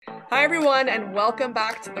Hi, everyone, and welcome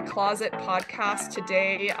back to the Closet Podcast.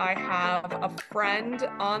 Today, I have a friend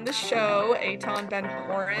on the show. Aton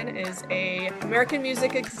Ben-Horin is a American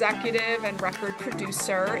music executive and record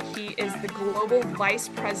producer. He is the global vice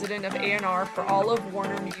president of A&R for all of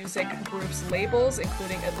Warner Music Group's labels,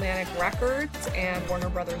 including Atlantic Records and Warner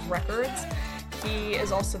Brothers Records. He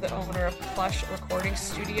is also the owner of Plush Recording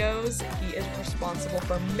Studios. He is responsible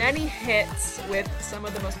for many hits with some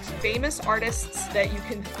of the most famous artists that you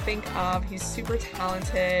can think of. He's super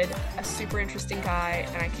talented, a super interesting guy,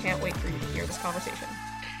 and I can't wait for you to hear this conversation.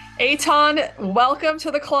 Aton, welcome to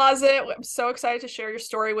the closet. I'm so excited to share your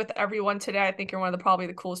story with everyone today. I think you're one of probably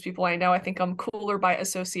the coolest people I know. I think I'm cooler by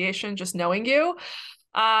association just knowing you.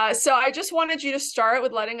 So I just wanted you to start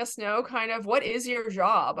with letting us know kind of what is your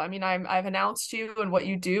job? I mean, I've announced you and what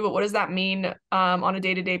you do, but what does that mean on a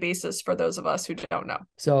day-to-day basis for those of us who don't know?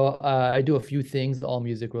 So I do a few things, all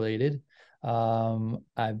music related.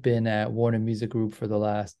 I've been at Warner Music Group for the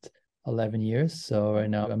last 11 years. So right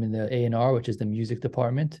now I'm in the A&R, which is the music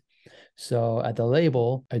department. So at the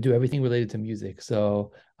label, I do everything related to music.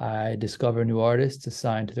 So I discover new artists to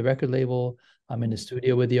sign to the record label. I'm in the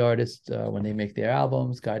studio with the artists when they make their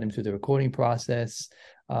albums, guide them through the recording process,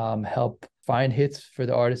 help find hits for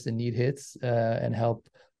the artists that need hits, and help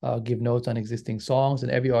give notes on existing songs.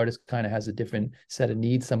 And every artist kind of has a different set of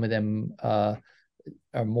needs. Some of them are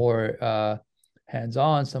more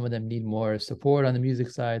hands-on. Some of them need more support on the music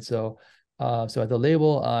side. So at the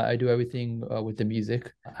label, I do everything with the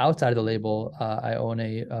music. Outside of the label, I own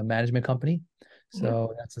a management company.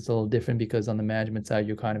 So that's just a little different because on the management side,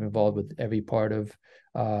 you're kind of involved with every part of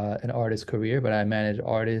an artist's career. But I manage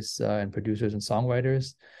artists and producers and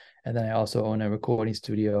songwriters. And then I also own a recording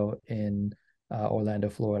studio in Orlando,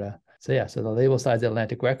 Florida. So yeah, so the label side is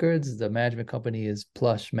Atlantic Records. The management company is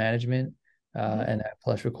Plush Management and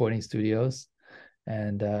Plush Recording Studios.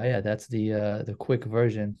 And yeah, that's the quick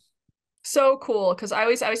version. So cool, because I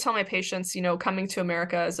always tell my patients, coming to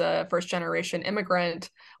America as a first generation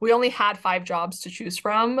immigrant, we only had 5 jobs to choose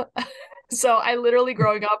from. So I literally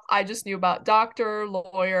growing up, I just knew about doctor,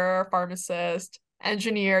 lawyer, pharmacist,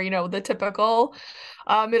 engineer, the typical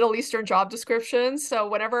Middle Eastern job descriptions. So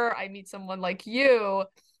whenever I meet someone like you,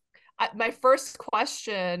 my first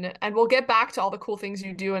question, and we'll get back to all the cool things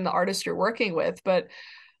you do and the artists you're working with, but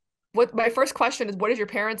what my first question is, what did your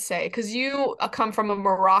parents say? Because you come from a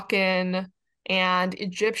Moroccan and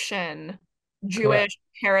Egyptian Correct. Jewish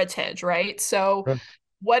heritage, right? So Correct.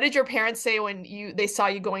 what did your parents say when they saw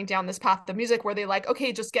you going down this path of music? Were they like,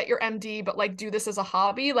 okay, just get your MD, but like do this as a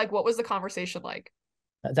hobby? Like what was the conversation like?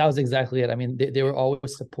 That was exactly it. I mean, they were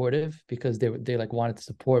always supportive because they like wanted to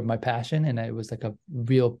support my passion, and it was like a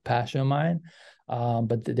real passion of mine.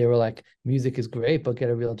 But they were like, music is great, but get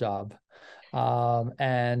a real job.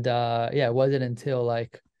 And yeah, it wasn't until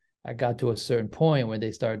like I got to a certain point when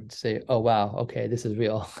they started to say, "Oh wow, okay, this is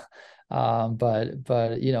real." But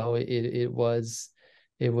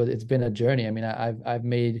it's been a journey. I mean, I've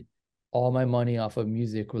made all my money off of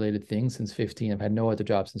music related things since 15. I've had no other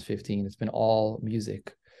job since 15. It's been all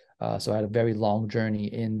music. So I had a very long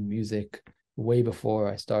journey in music way before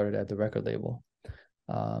I started at the record label.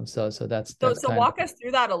 So So, that's so kind walk of. us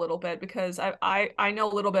through that a little bit because I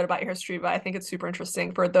know a little bit about your history, but I think it's super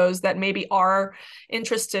interesting for those that maybe are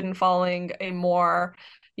interested in following a more,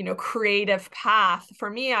 creative path. For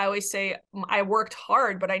me, I always say I worked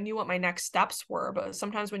hard, but I knew what my next steps were. But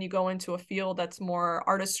sometimes when you go into a field that's more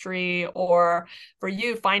artistry or for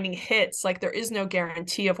you finding hits, like there is no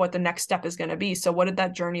guarantee of what the next step is going to be. So what did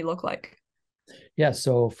that journey look like? Yeah,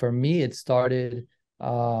 so for me, it started.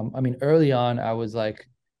 I mean, early on, I was like,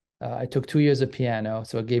 I took 2 years of piano,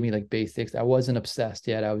 so it gave me like basics. I wasn't obsessed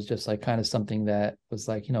yet. I was just like kind of something that was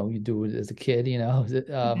like, you do it as a kid, My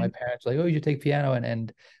Mhm. parents were like, oh, you should take piano,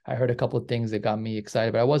 and I heard a couple of things that got me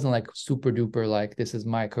excited, but I wasn't like super duper like this is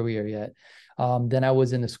my career yet. Then I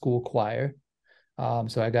was in the school choir.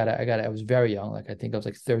 So I was very young, like I think I was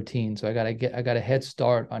like 13. So I got a head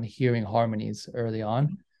start on hearing harmonies early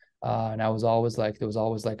on. And I was always like, there was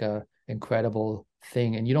always like a incredible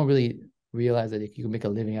thing. And you don't really realize that you can make a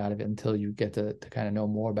living out of it until you get to kind of know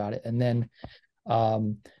more about it.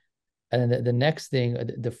 Um, and then the next thing,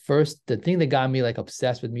 the thing that got me like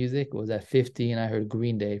obsessed with music was at 15, I heard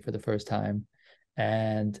Green Day for the first time.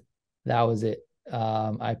 And that was it.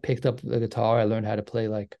 I picked up the guitar. I learned how to play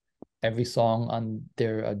like every song on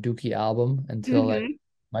their Dookie album until like Mhm.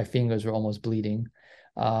 my fingers were almost bleeding.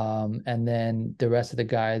 And then the rest of the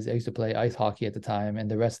guys, I used to play ice hockey at the time,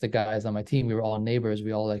 and the rest of the guys on my team, we were all neighbors.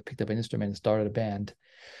 We all like picked up an instrument and started a band.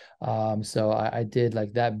 So I did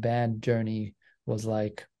like that band journey was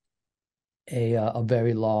like a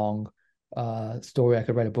very long story I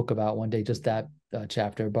could write a book about one day, just that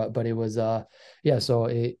chapter. But it was yeah. So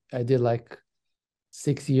I did like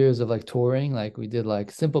 6 years of like touring. Like we did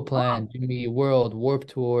like Simple Plan, Jimmy World, Warp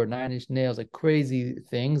Tour, Nine Inch Nails, like crazy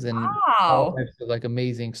things and all Wow. types of like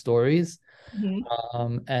amazing stories.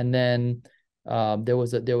 Mhm. And then there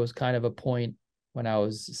was kind of a point when I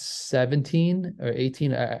was 17 or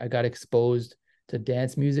 18, I got exposed to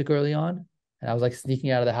dance music early on. And I was like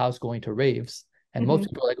sneaking out of the house going to raves. And most Mhm.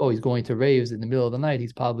 people are like, oh, he's going to raves in the middle of the night.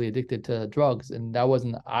 He's probably addicted to drugs. And that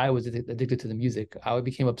wasn't, I was addicted to the music. I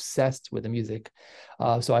became obsessed with the music.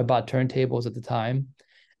 So I bought turntables at the time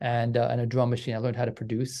and a drum machine. I learned how to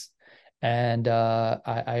produce. And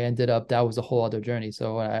I ended up, that was a whole other journey.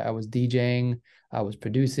 So I was DJing, I was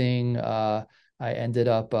producing. I ended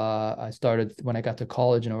up, I started when I got to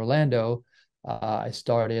college in Orlando. I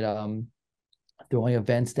started doing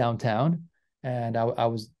events downtown, and I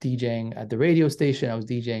was DJing at the radio station. I was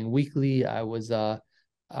DJing weekly.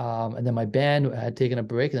 And then my band had taken a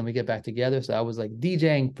break, and then we get back together. So I was like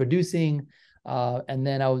DJing, producing, and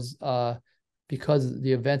then I was because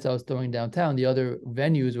the events I was throwing downtown, the other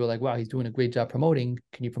venues were like, "Wow, he's doing a great job promoting.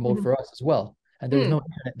 Can you promote Mhm. for us as well?" And Mm.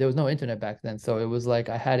 there was no internet back then, so it was like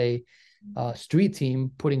I had a street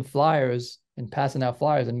team putting flyers and passing out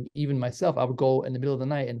flyers, and even myself, I would go in the middle of the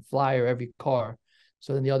night and flyer every car.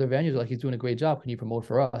 So then the other venues were like, "He's doing a great job. Can you promote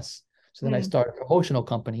for us?" So then I Mm. started a promotional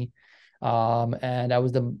company, and I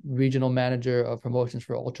was the regional manager of promotions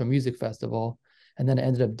for Ultra Music Festival, and then I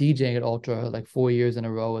ended up DJing at Ultra like 4 years in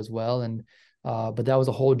a row as well. And but that was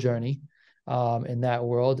a whole journey in that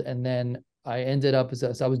world. And then I ended up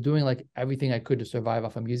so I was doing like everything I could to survive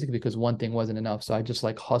off of music because one thing wasn't enough. So I just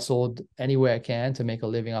like hustled any way I can to make a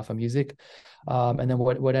living off of music. And then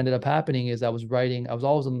what ended up happening is I was writing. I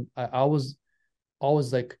was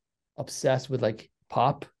always like obsessed with like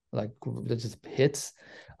pop, like just hits.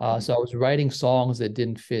 So I was writing songs that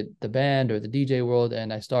didn't fit the band or the DJ world,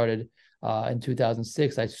 and I started in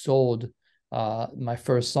 2006. I sold my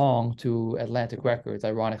first song to Atlantic Records,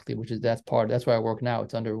 ironically, which is that's where I work now.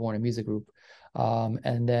 It's under Warner Music Group. Um,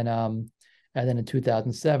 and then um, and then in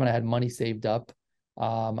 2007, I had money saved up.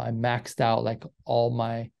 I maxed out like all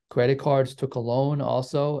my credit cards, took a loan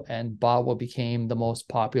also, and bought what became the most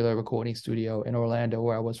popular recording studio in Orlando,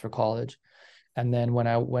 where I was for college. And then when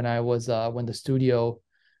the studio,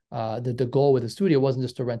 the goal with the studio wasn't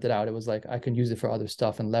just to rent it out. It was like I can use it for other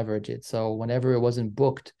stuff and leverage it. So whenever it wasn't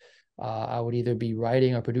booked, I would either be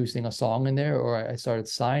writing or producing a song in there, or I started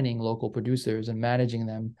signing local producers and managing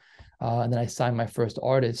them. And then I signed my first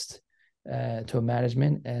artist to a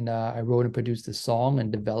management, and I wrote and produced this song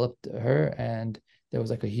and developed her. And there was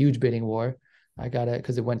like a huge bidding war. I got it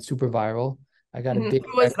because it went super viral. I got a Mhm. big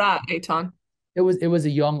Who was check. that, Aton? It was a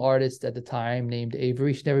young artist at the time named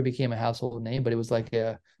Avery. She never became a household name, but it was like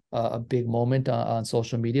a big moment on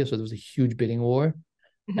social media. So there was a huge bidding war,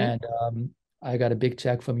 Mhm. and I got a big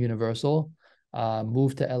check from Universal.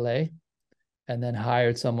 Moved to LA, and then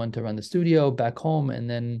hired someone to run the studio back home. And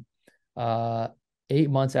then uh, 8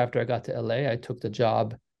 months after I got to LA, I took the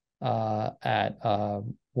job at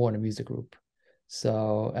Warner Music Group.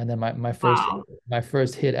 So, and then Wow. my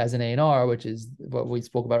first hit as an A&R, which is what we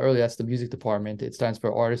spoke about earlier, that's the music department. It stands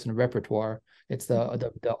for artist and repertoire. It's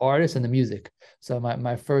the artist and the music. So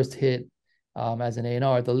my first hit as an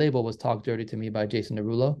A&R, the label was Talk Dirty to Me by Jason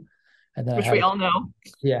Derulo. And then I Which had we all know.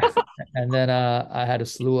 yeah. And then I had a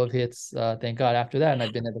slew of hits, thank God, after that. And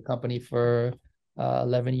I've been at the company for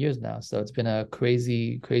 11 years now. So it's been a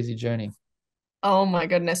crazy, crazy journey. Oh my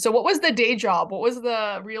goodness. So what was the day job? What was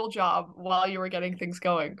the real job while you were getting things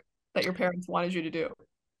going that your parents wanted you to do?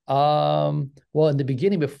 Well, in the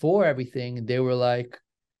beginning, before everything, they were like,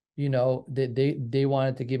 they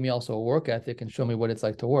wanted to give me also a work ethic and show me what it's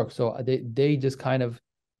like to work. So they just kind of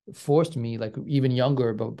forced me, like even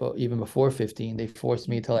younger, but even before 15, they forced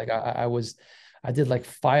me to like I did like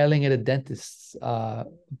filing at a dentist's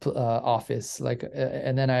office, like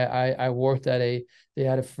and then I worked at they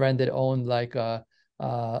had a friend that owned like a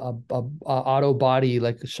auto body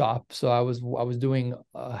like shop, so I was doing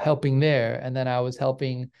helping there, and then I was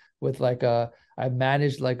helping with like I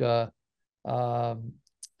managed like um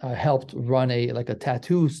helped run a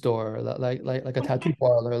tattoo store, like a tattoo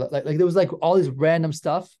parlor, like there was like all this random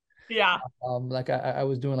stuff. Yeah. Like I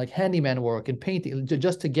was doing like handyman work and painting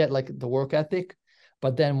just to get like the work ethic.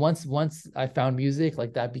 But then once I found music,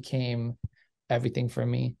 like that became everything for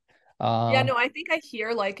me. Yeah, Um, no, I think I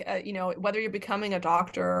hear like whether you're becoming a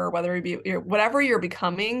doctor or whether whatever you're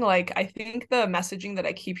becoming, like I think the messaging that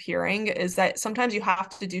I keep hearing is that sometimes you have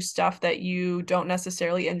to do stuff that you don't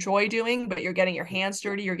necessarily enjoy doing, but you're getting your hands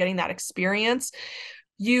dirty, you're getting that experience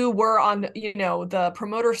you were on, the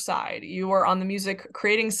promoter side, you were on the music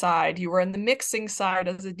creating side, you were in the mixing side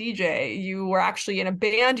as a DJ, you were actually in a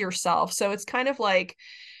band yourself. So it's kind of like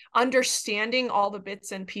understanding all the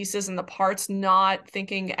bits and pieces and the parts, not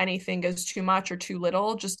thinking anything is too much or too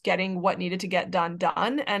little, just getting what needed to get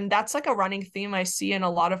done. And that's like a running theme I see in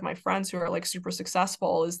a lot of my friends who are like super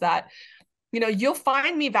successful, is that you'll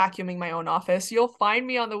find me vacuuming my own office. You'll find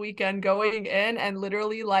me on the weekend going in and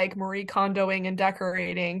literally like Marie Kondoing and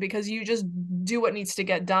decorating, because you just do what needs to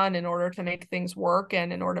get done in order to make things work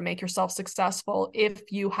and in order to make yourself successful, if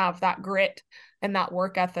you have that grit and that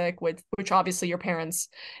work ethic, which obviously your parents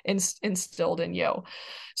instilled in you.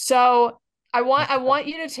 So I want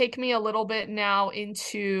you to take me a little bit now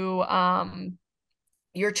into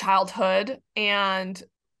your childhood and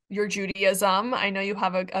your Judaism. I know you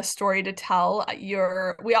have a story to tell.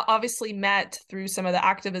 We obviously met through some of the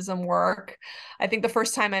activism work. I think the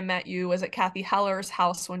first time I met you was at Kathy Heller's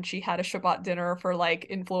house when she had a Shabbat dinner for like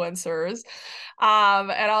influencers. And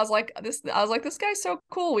this guy's so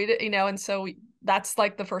cool. We did, and so that's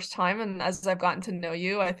like the first time. And as I've gotten to know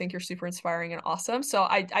you, I think you're super inspiring and awesome. So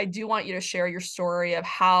I do want you to share your story of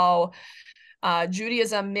how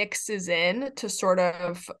Judaism mixes in to sort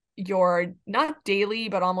of your not daily,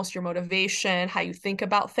 but almost your motivation, how you think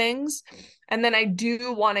about things. And then I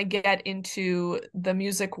do want to get into the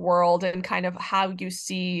music world and kind of how you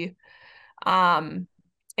see um,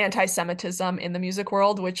 anti-Semitism in the music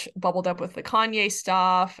world, which bubbled up with the Kanye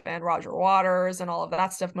stuff and Roger Waters and all of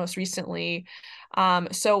that stuff most recently.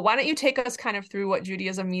 So why don't you take us kind of through what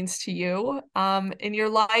Judaism means to you in your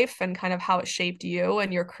life and kind of how it shaped you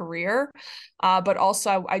and your career. But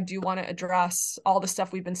also I do want to address all the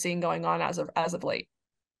stuff we've been seeing going on as of late.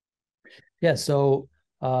 Yeah. So,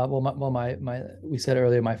 we said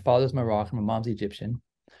earlier, my father's Moroccan, my mom's Egyptian.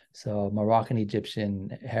 So Moroccan Egyptian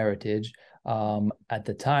heritage. At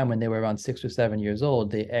the time when they were around 6 or 7 years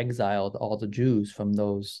old, they exiled all the Jews from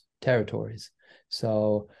those territories.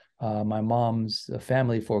 So my mom's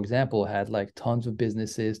family, for example, had like tons of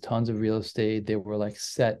businesses, tons of real estate. They were like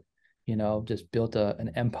set, just built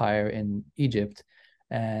an empire in Egypt,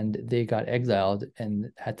 and they got exiled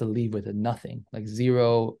and had to leave with nothing, like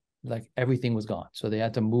zero, like everything was gone. So they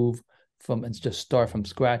had to move from and just start from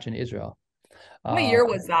scratch in Israel. What year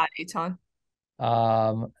was that, Aton?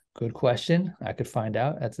 Good question. I could find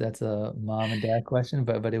out. That's a mom and dad question,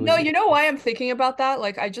 but it No, was. you know why I'm thinking about that?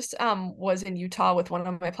 Like I just was in Utah with one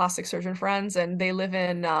of my plastic surgeon friends, and they live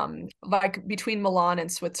in like between Milan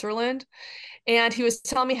and Switzerland. And he was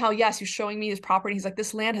telling me how, yes, he was showing me his property. He's like,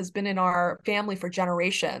 this land has been in our family for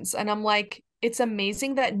generations. And I'm like, it's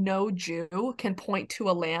amazing that no Jew can point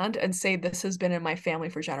to a land and say, this has been in my family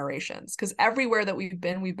for generations. Because everywhere that we've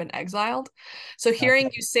been exiled. So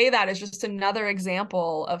hearing you say that is just another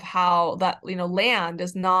example of how that, land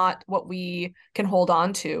is not what we can hold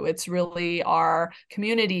on to. It's really our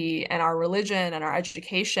community and our religion and our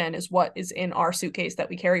education is what is in our suitcase that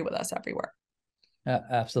we carry with us everywhere.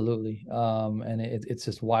 Absolutely. And it's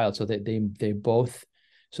just wild. So they both,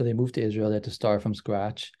 so they moved to Israel. They had to start from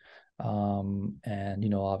scratch.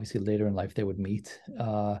 And obviously later in life they would meet.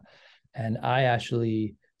 And I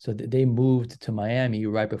actually, so they moved to Miami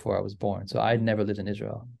right before I was born. So I'd never lived in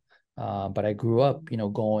Israel. But I grew up,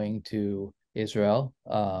 going to Israel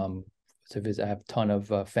to visit. I have a ton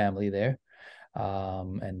of family there.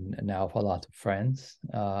 And now a lot of friends,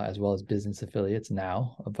 as well as business affiliates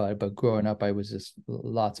now. But growing up, I was just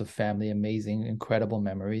lots of family, amazing, incredible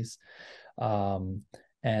memories. And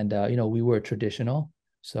we were traditional,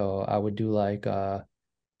 so I would do like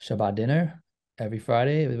Shabbat dinner every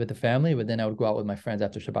Friday with the family, but then I would go out with my friends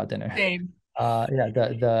after Shabbat dinner. Same.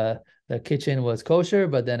 Yeah, the kitchen was kosher,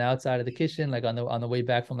 but then outside of the kitchen, like on the way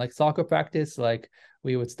back from like soccer practice, like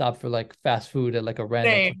we would stop for like fast food at like a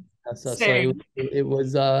random place. Same. So Same. it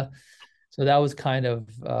was so that was kind of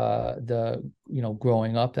the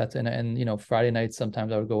growing up. That's and Friday nights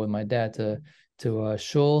sometimes I would go with my dad to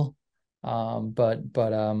shul, but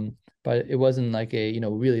it wasn't like a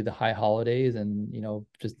really the high holidays and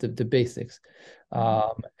just the basics,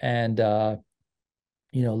 and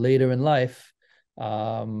later in life,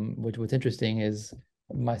 which what's interesting is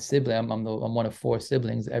my sibling. I'm one of four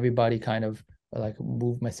siblings. Everybody kind of like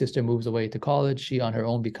move. My sister moves away to college. She on her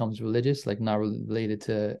own becomes religious, like not related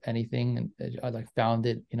to anything, and I like found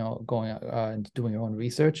it, going and doing her own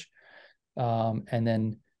research, and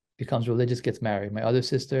then becomes religious, gets married. My other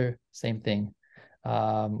sister, same thing,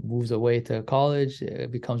 moves away to college,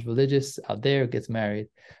 becomes religious out there, gets married.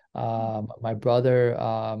 My brother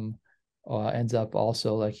ends up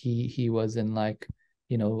also like he was in like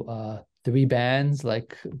three bands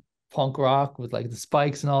like punk rock with like the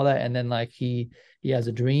spikes and all that. And then like he has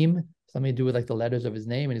a dream, something to do with like the letters of his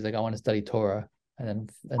name, and he's like, I want to study Torah. And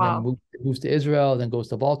then Wow. moves to Israel, then goes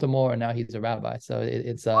to Baltimore, and now he's a rabbi. So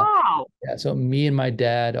it's Wow. yeah. So me and my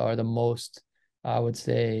dad are the most, I would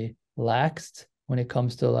say, laxed when it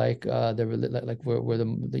comes to like like we're the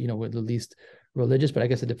we're the least religious, but I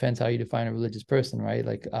guess it depends how you define a religious person, right?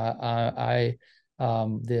 Like I'll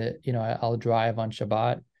drive on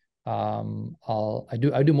Shabbat.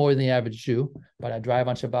 I do more than the average Jew, but I drive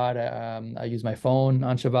on Shabbat. I use my phone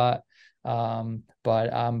on Shabbat.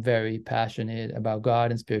 But I'm very passionate about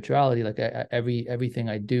God and spirituality. Like everything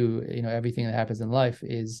I do, everything that happens in life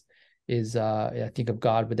is I think of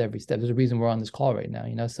God with every step. There's a reason we're on this call right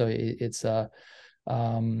now, so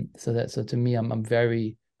so to me, I'm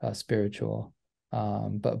very spiritual.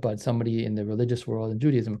 But somebody in the religious world in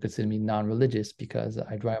Judaism would consider me non-religious because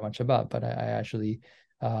I drive on Shabbat. But I actually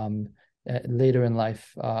later in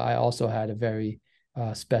life, I also had a very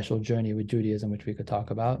special journey with Judaism, which we could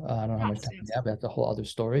talk about. I don't know how much Yes, time we yes. have, but that's a whole other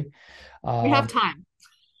story. We have Um, time.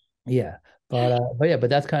 yeah, but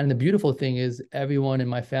that's kind of the beautiful thing is everyone in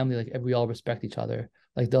my family, like we all respect each other.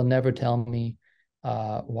 Like they'll never tell me,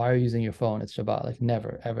 why are you using your phone? It's Shabbat. Like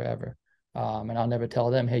never, ever, ever. And I'll never tell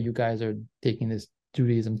them, hey, you guys are taking this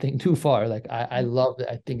Judaism thing too far. Like I love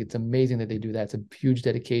that. I think it's amazing that they do that. It's a huge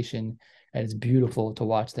dedication, and it's beautiful to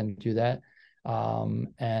watch them do that.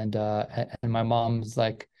 And my mom's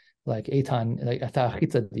like Aton, like I don't know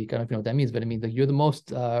if you know what that means, but it means like you're the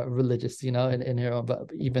most religious, in her.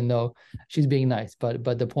 But even though she's being nice, but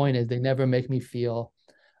the point is they never make me feel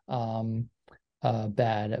um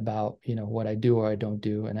bad about what I do or I don't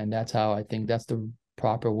do, and then that's how I think that's the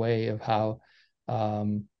proper way of how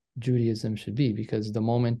um Judaism should be, because the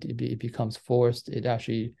moment it becomes forced, it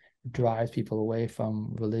actually drives people away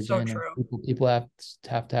from So religion, and true. people have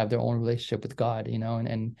to have their own relationship with God,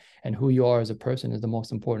 and who you are as a person is the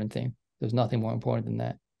most important thing. There's nothing more important than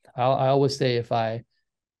that. I always say if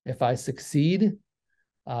I succeed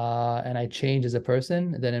and I change as a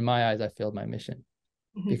person, then in my eyes I failed my mission,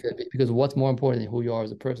 Mhm. because what's more important than who you are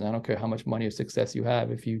as a person? I don't care how much money or success you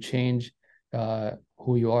have. If you change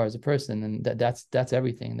who you are as a person, and that's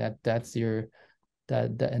everything. That's your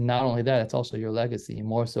that and not only that, it's also your legacy,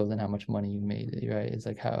 more so than how much money you made, right? It's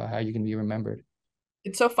like how you can be remembered.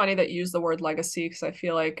 It's so funny that you use the word legacy because I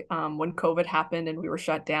feel like when COVID happened and we were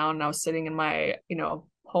shut down, and I was sitting in my,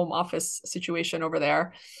 home office situation over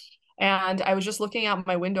there. And I was just looking out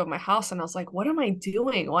my window of my house and I was like, what am I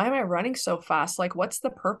doing? Why am I running so fast? Like, what's the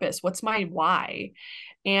purpose? What's my why?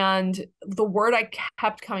 And the word I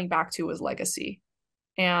kept coming back to was legacy.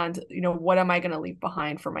 And, what am I going to leave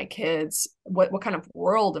behind for my kids? What kind of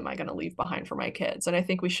world am I going to leave behind for my kids? And I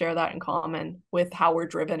think we share that in common with how we're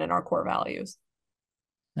driven and our core values.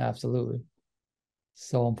 Absolutely,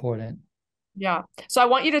 so important. Yeah. So I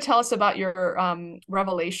want you to tell us about your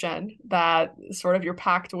revelation that sort of your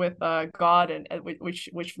pact with God and which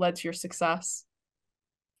led to your success.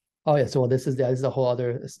 Oh yeah, so this is a whole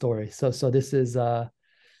other story. So this is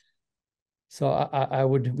so I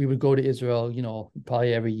would we would go to Israel,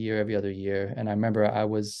 probably every year, every other year. And I remember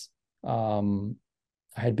um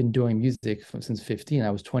I had been doing music since 15.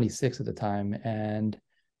 I was 26 at the time, and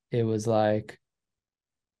it was like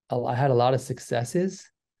I had a lot of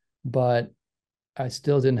successes, but I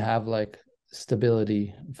still didn't have like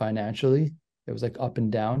stability financially. It was like up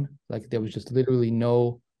and down. Like there was just literally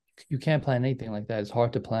no, you can't plan anything like that. It's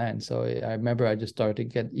hard to plan. So I remember I just started to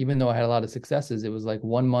get, even though I had a lot of successes, it was like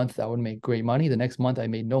one month I would make great money. The next month I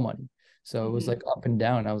made no money. So it was Mhm. like up and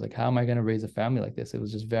down. I was like, how am I going to raise a family like this? It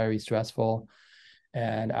was just very stressful.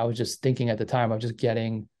 And I was just thinking at the time, I was just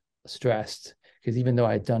getting stressed because even though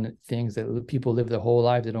I'd done things that people live their whole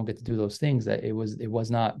life, they don't get to do those things, that it was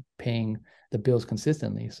not paying the bills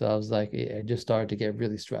consistently. So I was like, I just started to get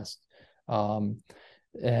really stressed. Um,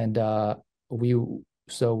 and we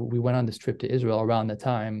so we went on this trip to Israel around the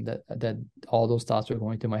time that all those thoughts were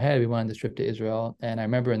going through my head. We went on this trip to Israel, and I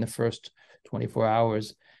remember in the first 24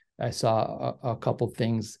 hours, I saw a couple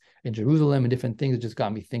things in Jerusalem and different things that just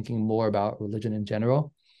got me thinking more about religion in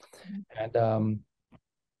general.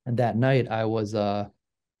 And that night I was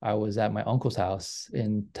at my uncle's house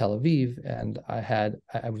in Tel Aviv, and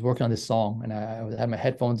I was working on this song, and I had my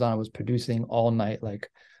headphones on. I was producing all night, like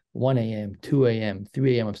 1 a.m., 2 a.m.,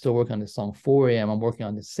 3 a.m. I'm still working on this song. 4 a.m. I'm working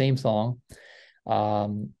on the same song.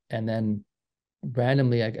 And then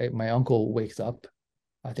randomly, my uncle wakes up,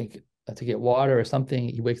 I think to get water or something.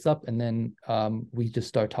 He wakes up, and then we just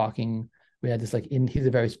start talking. We had this he's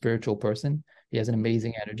a very spiritual person. He has an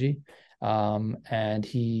amazing energy. And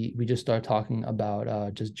we just start talking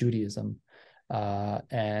about just Judaism.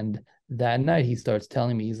 And that night he starts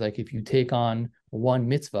telling me, he's like, if you take on one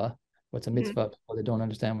mitzvah, what's a mitzvah? People that don't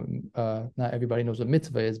understand, not everybody knows what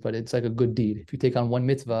mitzvah is, but it's like a good deed. If you take on one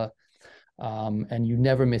mitzvah, and you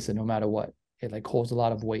never miss it, no matter what, it like holds a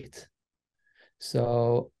lot of weight.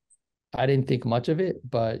 So I didn't think much of it,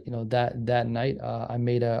 but that night I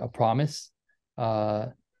made a promise.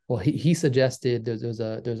 Well, he suggested there's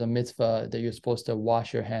a mitzvah that you're supposed to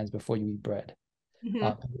wash your hands before you eat bread.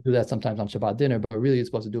 You do that sometimes on Shabbat dinner, but really you're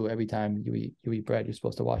supposed to do it every time you eat bread. You're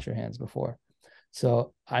supposed to wash your hands before.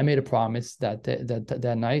 So I made a promise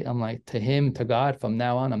that night. I'm like, to him, to God, from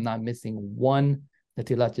now on, I'm not missing one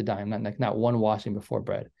netilat yadayim, not one washing before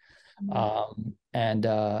bread. And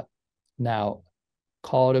now,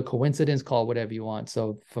 call it a coincidence, call it whatever you want.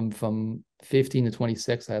 So from 15 to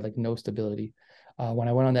 26, I had like no stability. When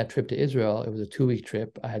I went on that trip to Israel, it was a 2-week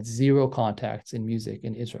trip. I had 0 contacts in music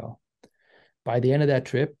in Israel. By the end of that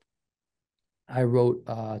trip, I wrote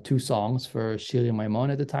 2 songs for Sheila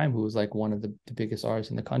at the time, who was like one of the biggest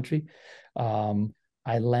artists in the country.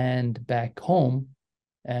 I land back home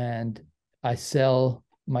and I sell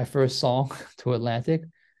my first song to Atlantic.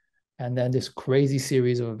 And then this crazy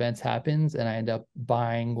series of events happens, and I end up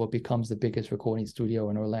buying what becomes the biggest recording studio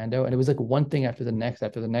in Orlando. And it was like one thing after the next,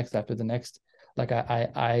 after the next, after the next. Like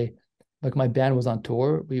I like my band was on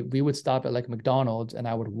tour. We would stop at like McDonald's, and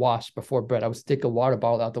I would wash before bread. I would stick a water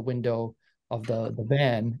bottle out the window of the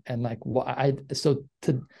van, and like so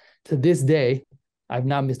to this day, I've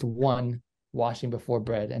not missed one washing before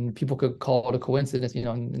bread. And people could call it a coincidence,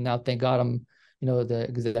 and now thank God I'm the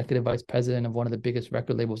executive vice president of one of the biggest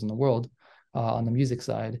record labels in the world, on the music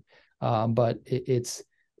side. But it's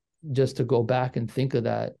just to go back and think of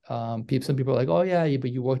that. Some people are like, oh yeah,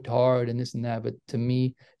 but you worked hard and this and that. But to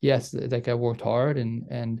me, yes, like I worked hard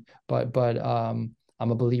but I'm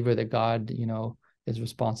a believer that God, is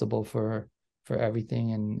responsible for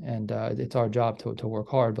everything. And it's our job to work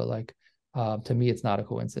hard. But like, to me, it's not a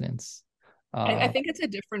coincidence. I think it's a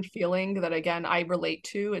different feeling that, again, I relate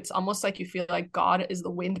to. It's almost like you feel like God is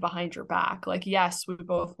the wind behind your back. Like, yes, we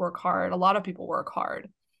both work hard. A lot of people work hard,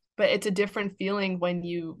 but it's a different feeling when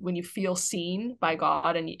you feel seen by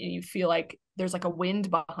God, and you feel like there's like a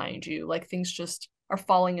wind behind you, like things just are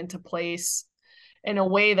falling into place in a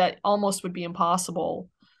way that almost would be impossible.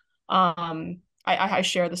 I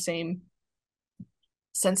share the same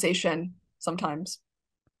sensation sometimes.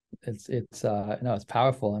 It's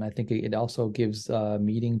powerful, and I think it also gives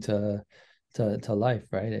meaning to life,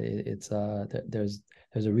 right? There's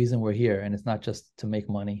a reason we're here, and it's not just to make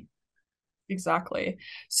money. Exactly.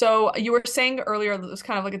 So you were saying earlier that there's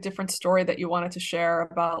kind of like a different story that you wanted to share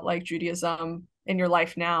about like Judaism in your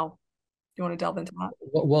life now. Do you want to delve into that?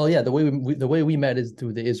 Well, yeah, the way we met is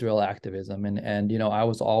through the Israel activism, and I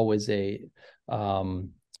was always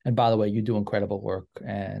and by the way, you do incredible work,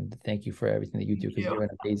 and thank you for everything that you do, because you're an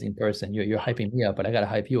amazing person. You're hyping me up, but I gotta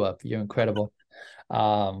hype you up. You're incredible.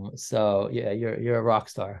 So yeah, you're a rock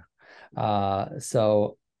star.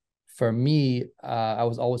 So for me, I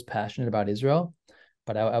was always passionate about Israel,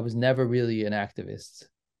 but I was never really an activist.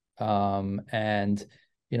 And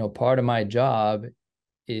part of my job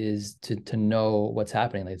is to know what's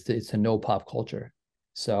happening. Like it's to know pop culture.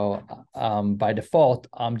 So by default,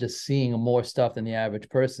 I'm just seeing more stuff than the average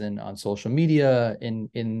person on social media,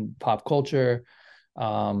 in pop culture.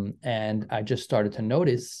 And I just started to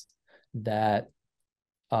notice that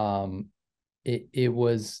it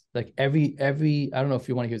was like every I don't know if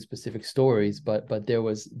you want to hear specific stories, but there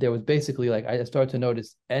was basically, like, I started to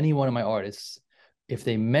notice any one of my artists, if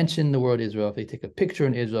they mention the word Israel, if they take a picture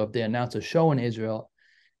in Israel, if they announce a show in Israel,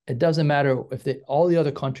 it doesn't matter if all the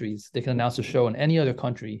other countries, they can announce a show in any other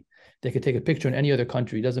country. They could take a picture in any other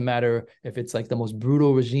country. It doesn't matter if it's like the most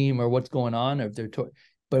brutal regime or what's going on, or if they're,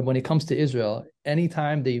 but when it comes to Israel,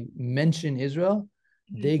 anytime they mention Israel,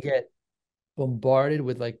 they get bombarded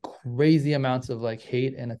with like crazy amounts of like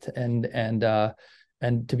hate and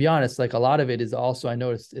to be honest, like a lot of it is also, I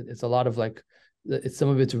noticed it's a lot of like, some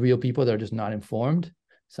of it's real people that are just not informed.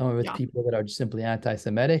 Some of it's people that are just simply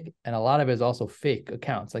anti-Semitic, and a lot of it is also fake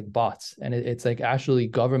accounts, like bots. And it's like actually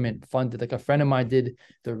government funded. Like a friend of mine did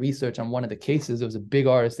the research on one of the cases. It was a big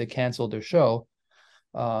artist that canceled their show.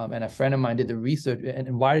 And a friend of mine did the research.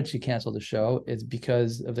 And why did she cancel the show? It's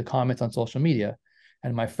because of the comments on social media.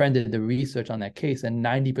 And my friend did the research on that case, and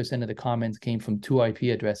 90% of the comments came from 2 IP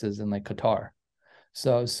addresses in like Qatar.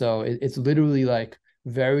 So it's literally like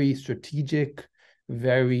very strategic,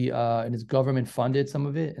 very and it's government funded, some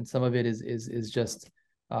of it, and some of it is just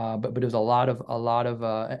but it was a lot of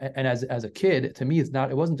and as a kid, to me,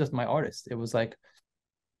 it wasn't just my artist. It was like,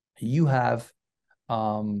 you have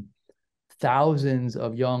thousands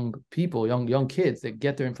of young people, young kids that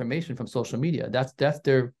get their information from social media. That's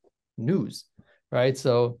their news, right?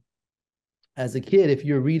 So as a kid, if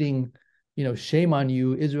you're reading, shame on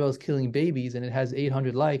you, Israel's killing babies, and it has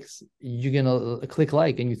 800 likes, you're gonna click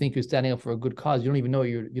like, and you think you're standing up for a good cause. You don't even know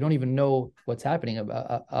you don't even know what's happening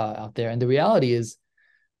about out there. And the reality is,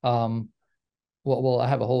 well, I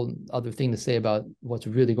have a whole other thing to say about what's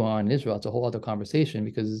really going on in Israel. It's a whole other conversation,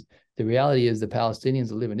 because the reality is the Palestinians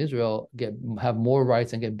that live in Israel have more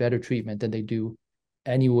rights and get better treatment than they do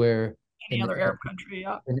anywhere Any other Arab country,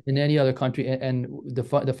 yeah. in any other country. And the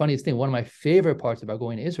funniest thing, one of my favorite parts about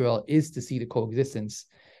going to Israel is to see the coexistence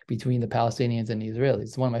between the Palestinians and the Israelis.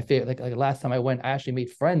 It's one of my favorite. Like last time I went, I actually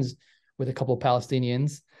made friends with a couple of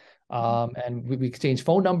Palestinians, and we exchanged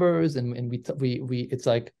phone numbers, and we it's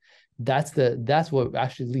like that's what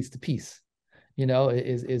actually leads to peace.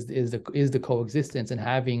 Is the coexistence, and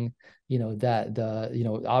having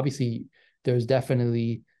obviously there's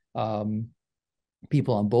definitely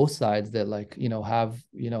people on both sides that have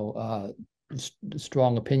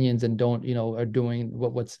strong opinions and don't are doing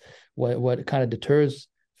what kind of deters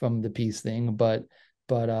from the peace thing, but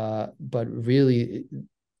really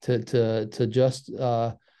to just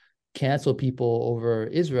cancel people over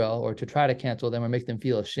Israel, or to try to cancel them or make them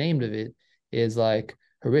feel ashamed of it, is like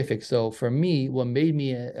horrific. So for me, what made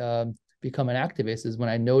me become an activist is when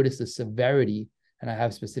I noticed the severity, and I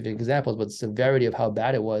have specific examples, but the severity of how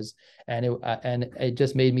bad it was. And it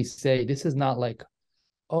just made me say, this is not like,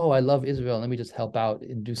 oh, I love Israel, let me just help out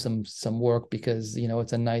and do some work because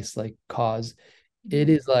it's a nice cause. It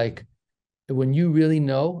is like, when you really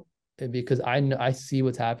know, because I see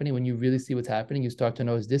what's happening. When you really see what's happening, you start to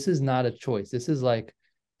notice this is not a choice. This is like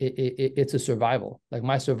it's a survival. Like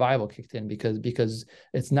my survival kicked in because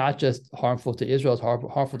it's not just harmful to Israel, it's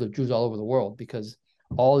harmful to Jews all over the world, because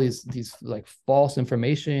all these false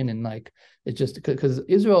information, and it's just because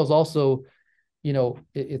Israel is also,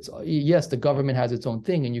 it's yes, the government has its own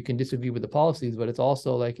thing and you can disagree with the policies, but it's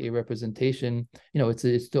also like a representation.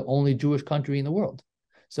 It's the only Jewish country in the world,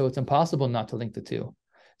 so it's impossible not to link the two.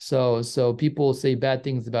 So people say bad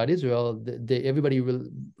things about Israel, everybody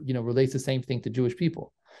relates the same thing to Jewish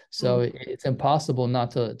people. So it's impossible not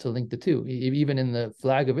to link the two. Even in the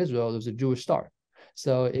flag of Israel, there's a Jewish star.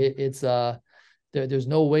 So there's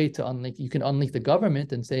no way to unlink. You can unlink the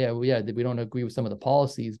government and say, well, yeah, we don't agree with some of the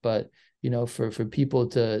policies, but for people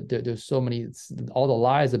to there's so many, all the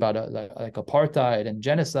lies about like apartheid and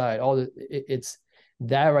genocide, it's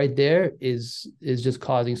that right there is just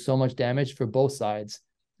causing so much damage for both sides.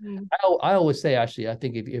 I always say, actually, I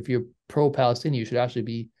think if you're pro-Palestinian, you should actually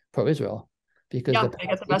be pro-Israel, because they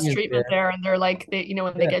get the best treatment there, and they're like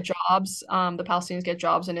when they get jobs, the Palestinians get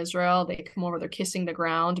jobs in Israel, they come over, they're kissing the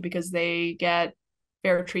ground because they get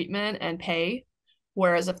fair treatment and pay.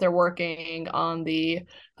 Whereas if they're working on the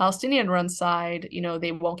Palestinian run side,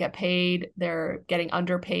 they won't get paid, they're getting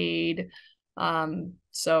underpaid.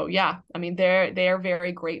 So yeah, I mean they are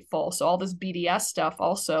very grateful. So all this BDS stuff,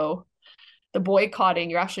 also the boycotting,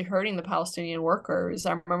 you're actually hurting the Palestinian workers.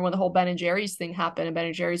 I remember when the whole Ben and Jerry's thing happened and Ben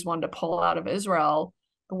and Jerry's wanted to pull out of Israel,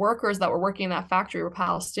 the workers that were working in that factory were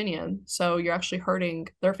Palestinian. So you're actually hurting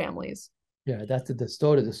their families. Yeah, that's the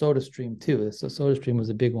soda stream too. So soda stream was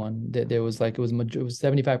a big one. There was it was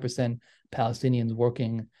 75% Palestinians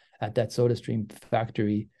working at that soda stream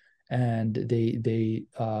factory, and they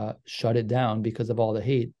shut it down because of all the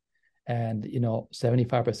hate. And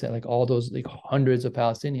 75%, all those hundreds of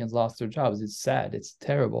Palestinians lost their jobs. It's sad, it's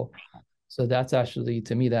terrible. So that's actually,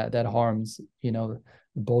 to me, that harms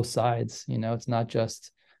both sides. It's not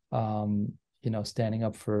just standing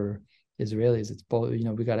up for Israelis, it's both.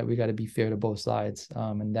 We got to be fair to both sides,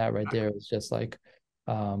 and that right there is just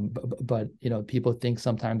but people think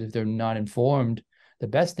sometimes if they're not informed, the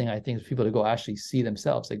best thing I think is people to go actually see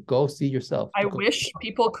themselves. Go see yourself. I wish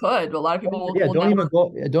people could. A lot of people don't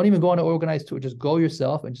even go on an organized tour. Just go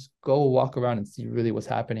yourself and just go walk around and see really what's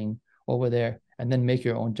happening over there, and then make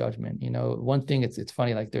your own judgment. One thing, it's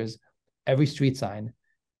funny, there's every street sign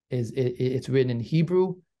it's written in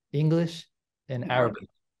Hebrew, English, and Arabic.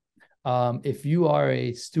 If you are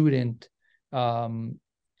a student in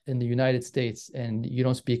the United States and you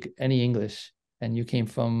don't speak any English and you came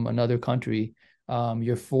from another country,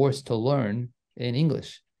 you're forced to learn in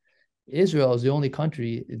English. Israel is the only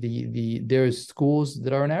country, there's schools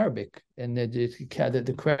that are in Arabic, and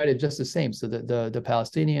the credit is just the same. So the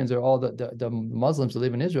Palestinians, or all the Muslims that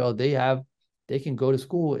live in Israel, they can go to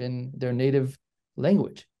school in their native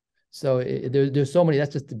language. So there's so many.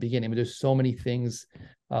 That's just the beginning. I mean, there's so many things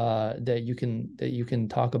that you can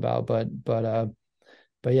talk about. But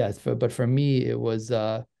yeah, for me, it was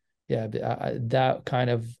that kind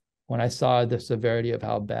of, when I saw the severity of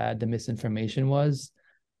how bad the misinformation was,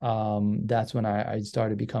 that's when I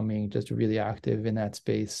started becoming just really active in that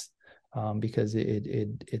space, because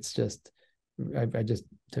it's just, I just,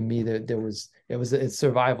 to me, it's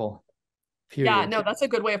survival, Yeah, period. no, that's a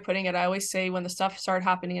good way of putting it. I always say when the stuff started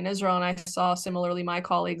happening in Israel and I saw similarly my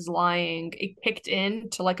colleagues lying, it kicked in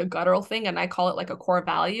to like a guttural thing, and I call it like a core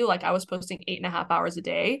value. Like I was posting 8.5 hours a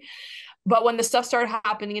day. But when the stuff started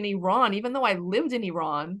happening in Iran, even though I lived in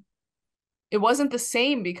Iran, it wasn't the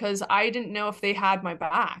same because I didn't know if they had my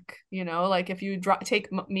back. Like if you take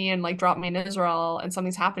me and like drop me in Israel and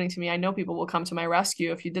something's happening to me, I know people will come to my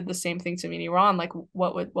rescue. If you did the same thing to me in Iran, like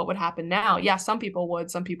what would happen now? Yeah, some people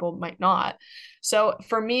would, some people might not. So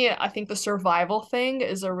for me, I think the survival thing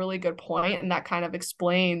is a really good point, and that kind of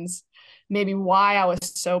explains maybe why I was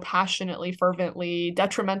so passionately, fervently,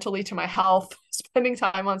 detrimentally to my health, spending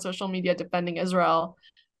time on social media defending Israel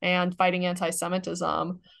and fighting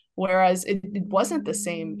anti-Semitism. Whereas it wasn't the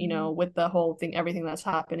same, with the whole thing, everything that's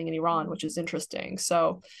happening in Iran, which is interesting.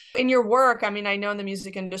 So in your work, I mean, I know in the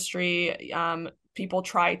music industry, people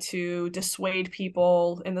try to dissuade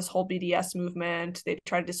people in this whole BDS movement. They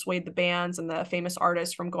try to dissuade the bands and the famous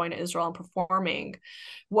artists from going to Israel and performing.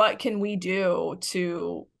 What can we do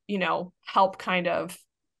to, help kind of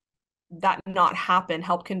that not happen,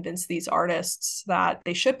 help convince these artists that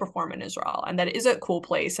they should perform in Israel and that it is a cool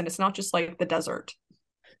place and it's not just like the desert?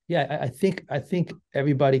 Yeah, I think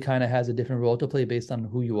everybody kind of has a different role to play based on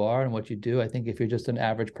who you are and what you do. I think if you're just an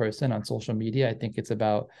average person on social media, I think it's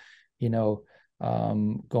about, you know,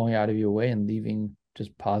 going out of your way and leaving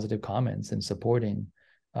just positive comments and supporting,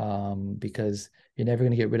 because you're never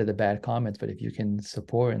going to get rid of the bad comments. But if you can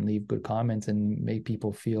support and leave good comments and make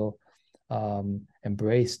people feel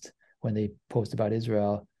embraced when they post about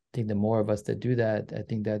Israel, I think the more of us that do that, I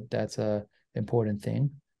think that's a important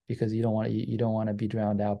thing, because you don't want to be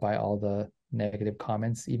drowned out by all the negative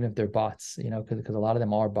comments, even if they're bots, because a lot of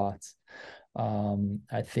them are bots.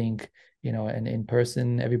 I think, and in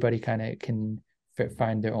person, everybody kind of can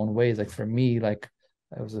find their own ways. Like for me, like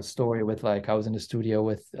there was a story with, like, I was in the studio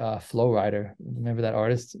with Flow Rider. Remember that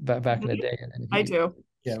artist back in the day? And I he, do.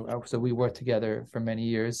 yeah, so we worked together for many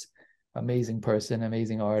years. Amazing person,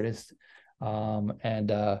 amazing artist.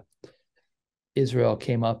 And Israel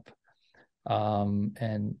came up,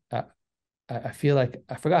 and I feel like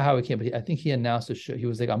I forgot how it came, but I think he announced a show. He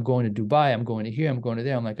was like, "I'm going to Dubai. I'm going to here. I'm going to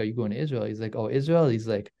there." I'm like, "Are you going to Israel?" He's like, "Oh, Israel." He's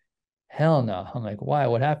like, "Hell no." I'm like, "Why?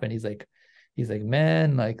 What happened?" He's like,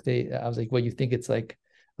 "Man, like they." I was like, "What, you think it's like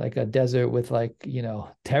a desert with, like,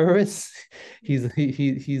 terrorists?" He's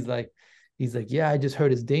like, "Yeah, I just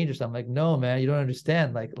heard it's dangerous." I'm like, "No, man, you don't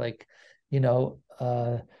understand. Like, you know,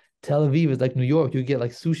 uh, Tel Aviv is like New York. You get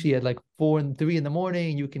like sushi at like 4 and 3 in the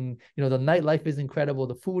morning. You can, the nightlife is incredible.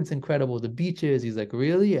 The food's incredible. The beaches." He's like,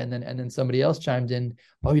 "Really?" And then somebody else chimed in,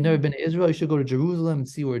 "Oh, you never been to Israel? You should go to Jerusalem and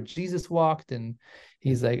see where Jesus walked." And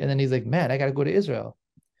then he's like, "Man, I got to go to Israel."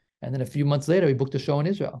 And then a few months later, he booked a show in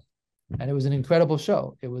Israel, and it was an incredible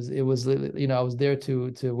show. It was, I was there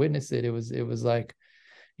to witness it. It was like,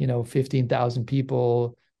 15,000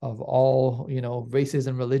 people of all, races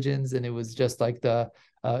and religions. And it was just like the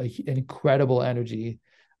incredible energy.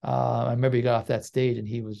 I remember he got off that stage and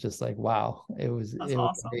he was just like, wow, it was, That's it was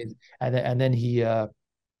awesome. amazing. And then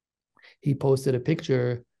he posted a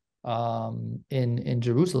picture in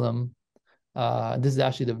Jerusalem. This is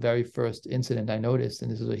actually the very first incident I noticed. And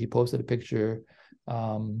this is what he posted a picture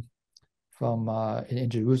um, from in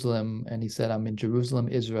Jerusalem, and he said, "I'm in Jerusalem,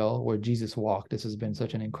 Israel, where Jesus walked. This has been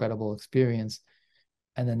such an incredible experience."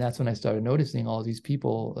 And then that's when I started noticing all these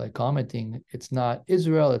people like commenting, "It's not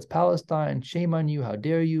Israel, it's Palestine. Shame on you. How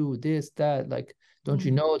dare you? This, that. Like, don't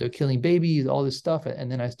you Mm. know they're killing babies? All this stuff."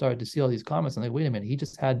 And then I started to see all these comments. I'm like, wait a minute, he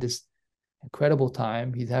just had this incredible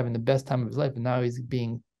time. He's having the best time of his life, and now he's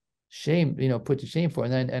being shamed, put to shame for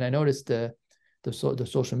it. And I noticed the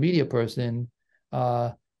social media person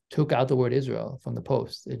took out the word Israel from the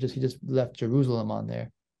post. He just left Jerusalem on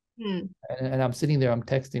there. Mm. And I'm sitting there, I'm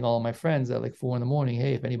texting all of my friends at like 4 a.m.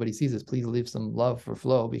 Hey, if anybody sees this, please leave some love for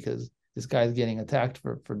Flo, because this guy's getting attacked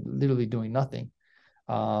for literally doing nothing.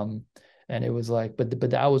 Um, and it was like, but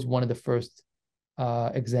that was one of the first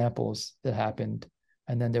examples that happened.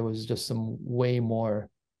 And then there was just some way more,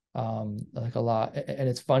 like a lot. And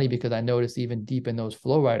it's funny because I noticed even deep in those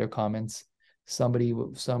Flow Rider comments, somebody,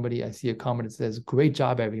 I see a comment that says, "Great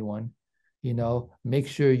job, everyone. Make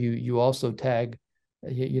sure you also tag,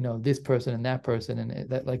 this person and that person." And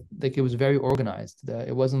that, like it was very organized.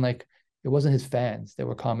 It wasn't his fans that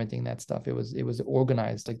were commenting that stuff. It was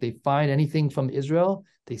organized. Like they find anything from Israel,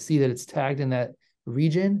 they see that it's tagged in that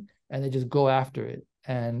region, and they just go after it.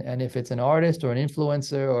 And if it's an artist or an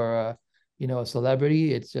influencer or a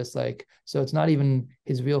celebrity, it's just like, so it's not even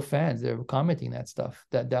his real fans. They're commenting that stuff.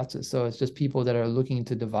 So it's just people that are looking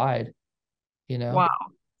to divide, you know? Wow.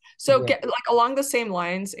 So Yeah. get like along the same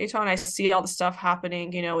lines, Aton, I see all the stuff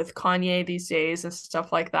happening, with Kanye these days and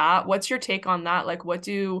stuff like that. What's your take on that? Like, what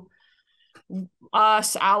do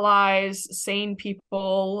us allies, sane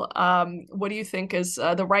people, what do you think is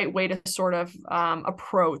the right way to sort of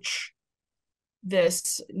approach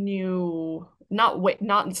this new, not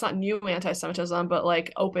it's not new anti-Semitism, but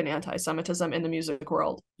like open anti-Semitism in the music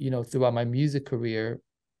world? Throughout my music career,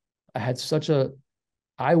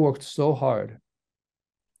 I worked so hard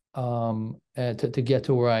to get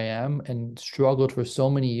to where I am and struggled for so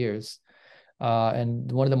many years.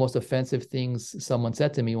 And one of the most offensive things someone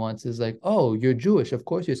said to me once is like, "Oh, you're Jewish. Of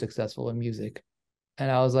course you're successful in music."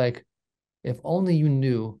 And I was like, if only you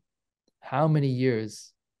knew how many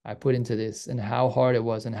years I put into this and how hard it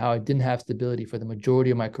was and how I didn't have stability for the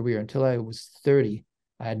majority of my career until I was 30.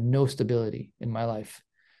 I had no stability in my life.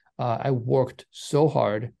 I worked so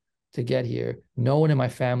hard to get here. No one in my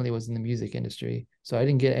family was in the music industry, so I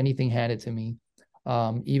didn't get anything handed to me.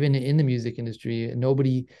 Even in the music industry,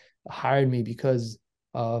 nobody hired me because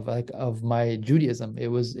of my Judaism. It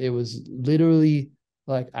was literally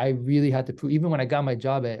like I really had to prove. Even when I got my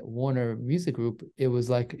job at Warner Music Group, it was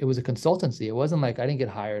a consultancy. It wasn't like I didn't get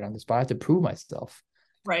hired on the spot. I had to prove myself,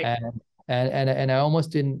 Right. and I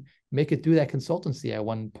almost didn't make it through that consultancy at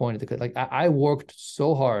one point. Like I worked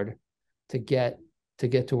so hard to get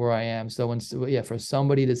to where I am. So for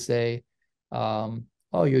somebody to say,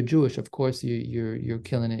 "Oh, you're Jewish, of course you're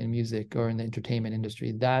killing it in music or in the entertainment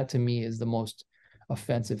industry," that to me is the most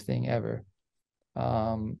offensive thing ever.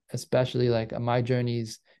 Especially like my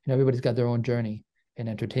journeys, everybody's got their own journey in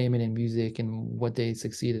entertainment and music and what they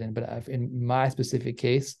succeeded in. But in my specific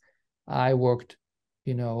case, I worked,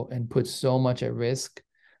 and put so much at risk.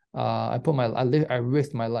 I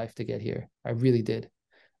risked my life to get here. I really did.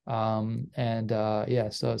 And yeah,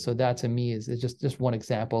 so that to me is just one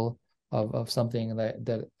example of something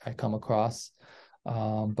that I come across.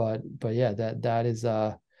 But yeah, that is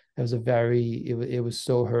it was it was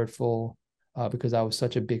so hurtful because I was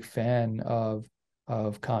such a big fan of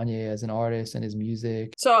Kanye as an artist and his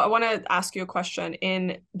music. So I want to ask you a question.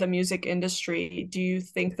 In the music industry, do you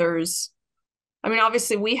think I mean,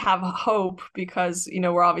 obviously we have hope because,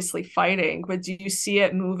 we're obviously fighting, but do you see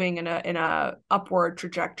it moving in a upward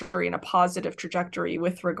trajectory, in a positive trajectory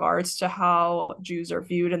with regards to how Jews are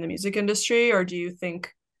viewed in the music industry, or do you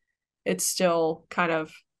think it's still kind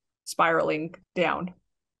of spiraling down?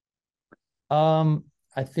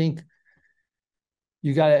 I think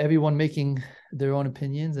you got everyone making their own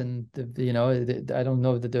opinions, and I don't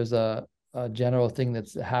know that there's a general thing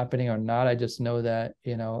that's happening or not. I just know that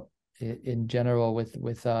in general with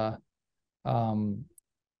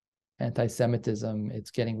anti-Semitism,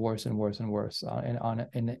 it's getting worse and worse and worse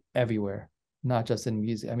in everywhere, not just in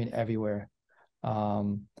music. I mean everywhere.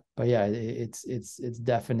 But yeah, it's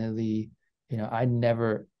definitely, I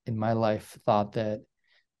never in my life thought that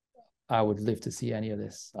I would live to see any of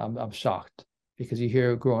this. I'm shocked because you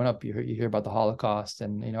hear growing up, you hear about the Holocaust,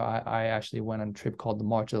 and I actually went on a trip called the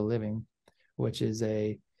March of the Living, which is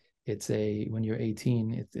when you're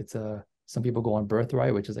 18, it's a some people go on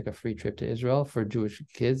Birthright, which is like a free trip to Israel for Jewish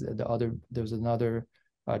kids. There's another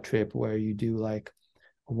trip where you do like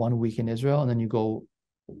 1 week in Israel, and then you go.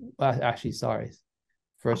 Actually, sorry.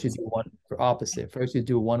 First, you do one for opposite. First, you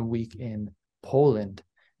do 1 week in Poland,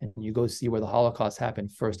 and you go see where the Holocaust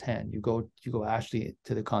happened firsthand. You go actually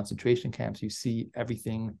to the concentration camps. You see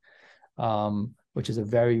everything, which is a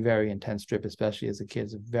very, very intense trip, especially as a kid.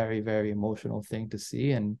 It's a very, very emotional thing to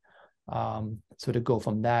see. And so to go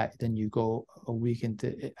from that, then you go a week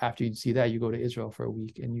after you see that, you go to Israel for a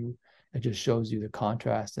week, and it just shows you the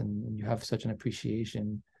contrast, and you have such an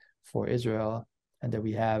appreciation for Israel, and that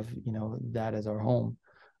we have, that as our home.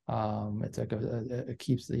 It's like it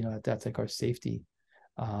keeps, that's like our safety.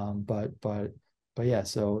 But yeah,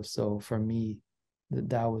 so for me,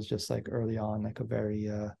 that was just like early on, like a very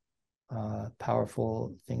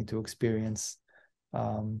powerful thing to experience.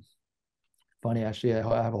 Funny, actually,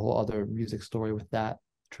 I have a whole other music story with that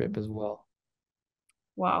trip as well.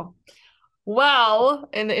 Wow. Well,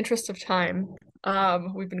 in the interest of time,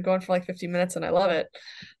 we've been going for like 50 minutes and I love it.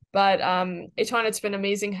 But Aton, it's been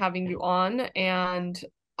amazing having you on, and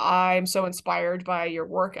I'm so inspired by your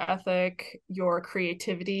work ethic, your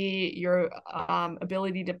creativity, your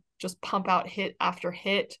ability to just pump out hit after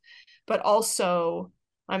hit, but also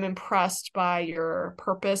I'm impressed by your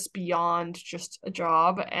purpose beyond just a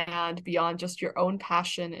job and beyond just your own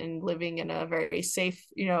passion and living in a very safe,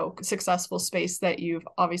 successful space that you've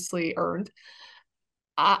obviously earned.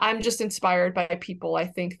 I'm just inspired by people, I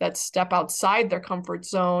think, that step outside their comfort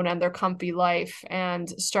zone and their comfy life and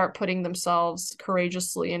start putting themselves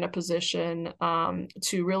courageously in a position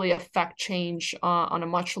to really affect change on a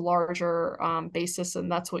much larger basis.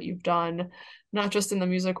 And that's what you've done, not just in the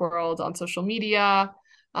music world, on social media,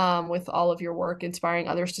 with all of your work, inspiring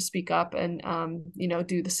others to speak up and,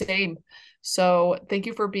 do the same. So thank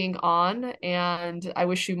you for being on, and I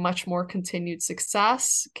wish you much more continued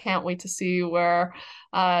success. Can't wait to see where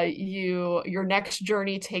your next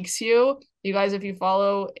journey takes you. You guys, if you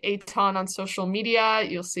follow Aton on social media,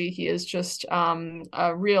 you'll see he is just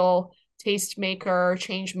a real taste maker,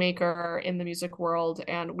 change maker in the music world,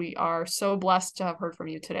 and we are so blessed to have heard from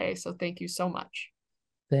you today. So thank you so much.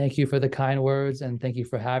 Thank you for the kind words, and thank you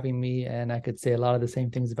for having me. And I could say a lot of the same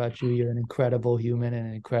things about you. You're an incredible human and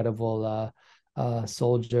an incredible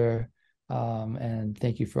soldier. And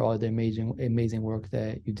thank you for all the amazing work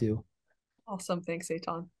that you do. Awesome. Thanks,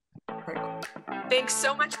 Aton. Thanks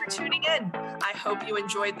so much for tuning in. I hope you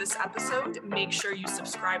enjoyed this episode. Make sure you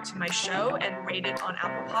subscribe to my show and rate it on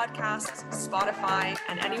Apple Podcasts, Spotify,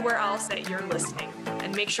 and anywhere else that you're listening.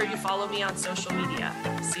 And make sure you follow me on social media.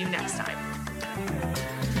 See you next time.